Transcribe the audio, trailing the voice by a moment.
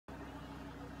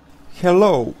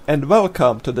Hello and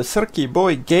welcome to the Srki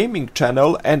Boy gaming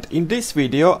channel, and in this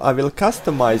video I will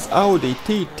customize Audi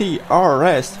TT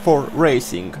RS for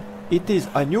racing. It is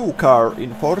a new car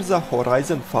in Forza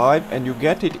Horizon 5 and you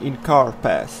get it in Car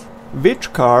Pass.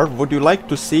 Which car would you like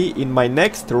to see in my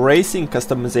next racing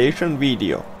customization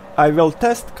video? I will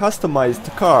test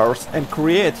customized cars and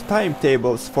create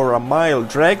timetables for a mile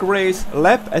drag race,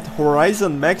 lap at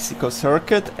Horizon Mexico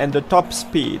circuit and the top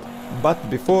speed. But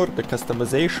before the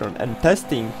customization and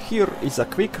testing, here is a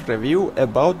quick review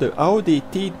about the Audi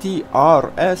TT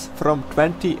RS from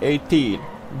 2018.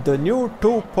 The new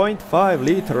 2.5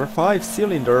 liter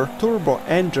 5-cylinder turbo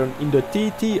engine in the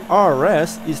TT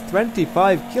RS is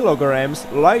 25 kilograms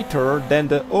lighter than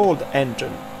the old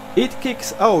engine. It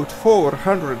kicks out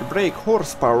 400 brake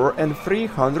horsepower and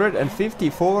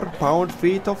 354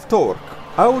 pound-feet of torque.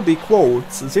 Audi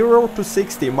quotes 0 to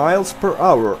 60 miles per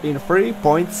hour in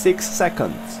 3.6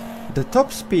 seconds. The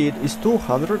top speed is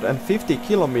 250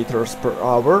 kilometers per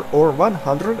hour or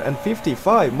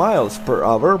 155 miles per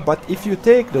hour, but if you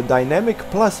take the Dynamic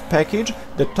Plus package,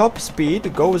 the top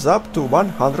speed goes up to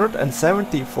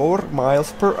 174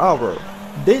 miles per hour.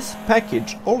 This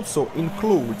package also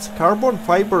includes carbon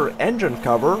fiber engine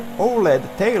cover, OLED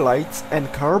taillights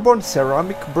and carbon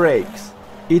ceramic brakes.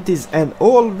 It is an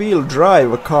all-wheel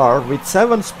drive car with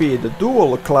 7-speed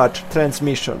dual-clutch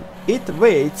transmission. It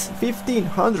weighs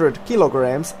 1500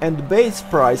 kilograms and base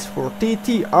price for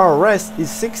TT RS is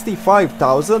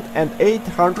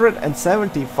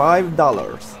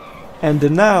 $65,875.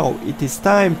 And now it is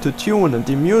time to tune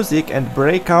the music and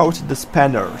break out the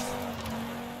spanners.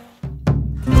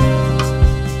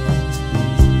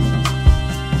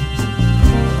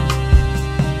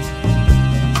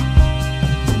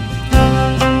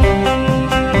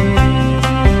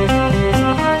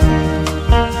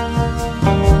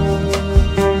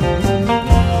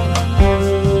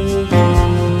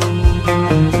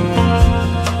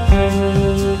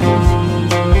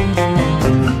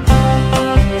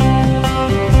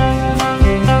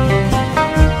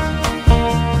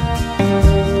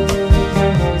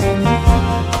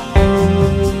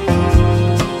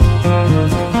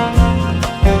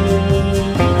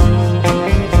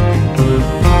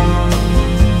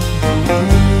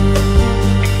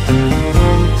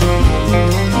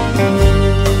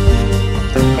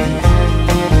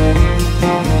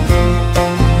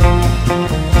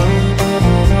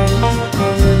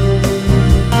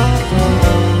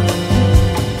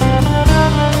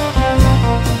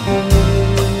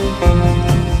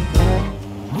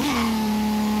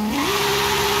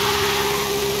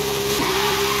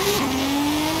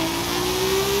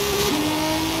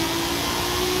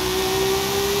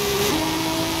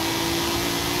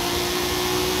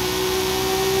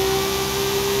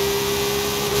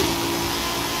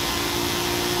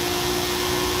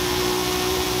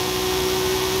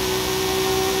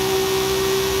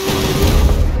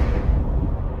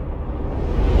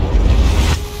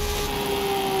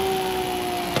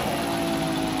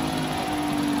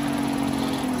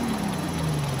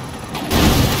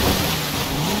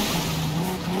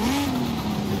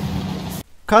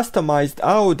 Customized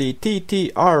Audi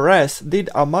TT RS did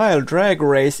a mile drag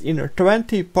race in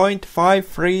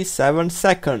 20.537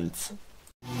 seconds.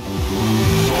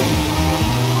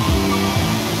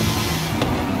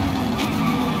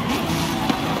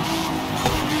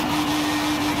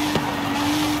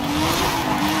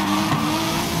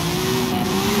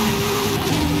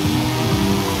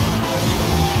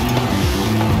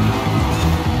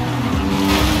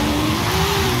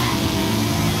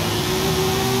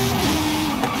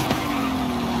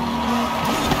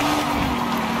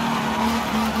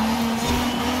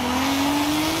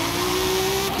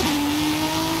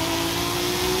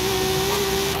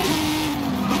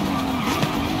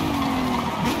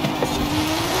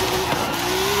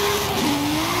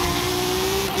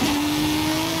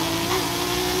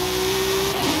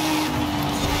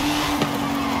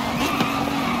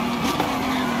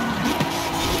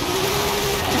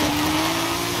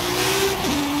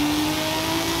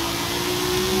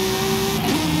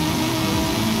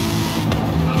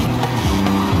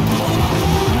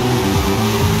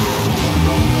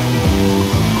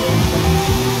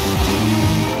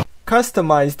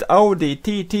 Customized Audi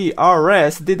TT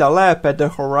RS did a lap at the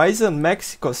Horizon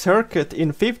Mexico circuit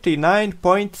in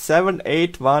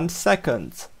 59.781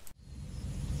 seconds.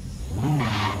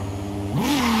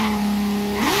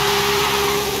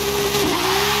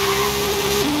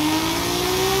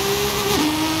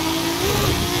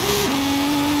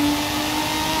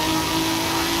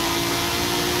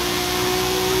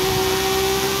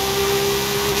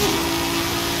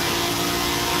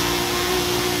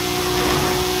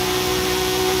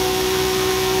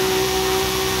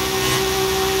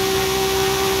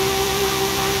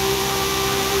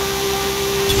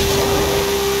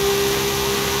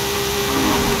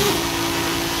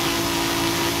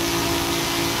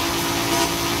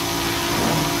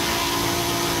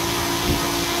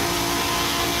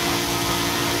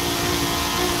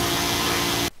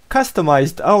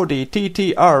 Customized Audi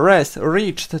TT RS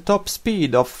reached top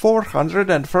speed of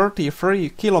 433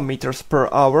 km per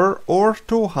hour or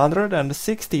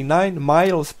 269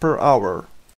 miles per hour.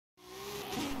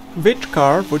 Which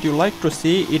car would you like to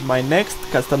see in my next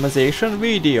customization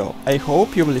video? I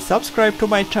hope you will subscribe to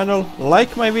my channel,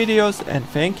 like my videos, and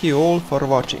thank you all for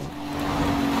watching.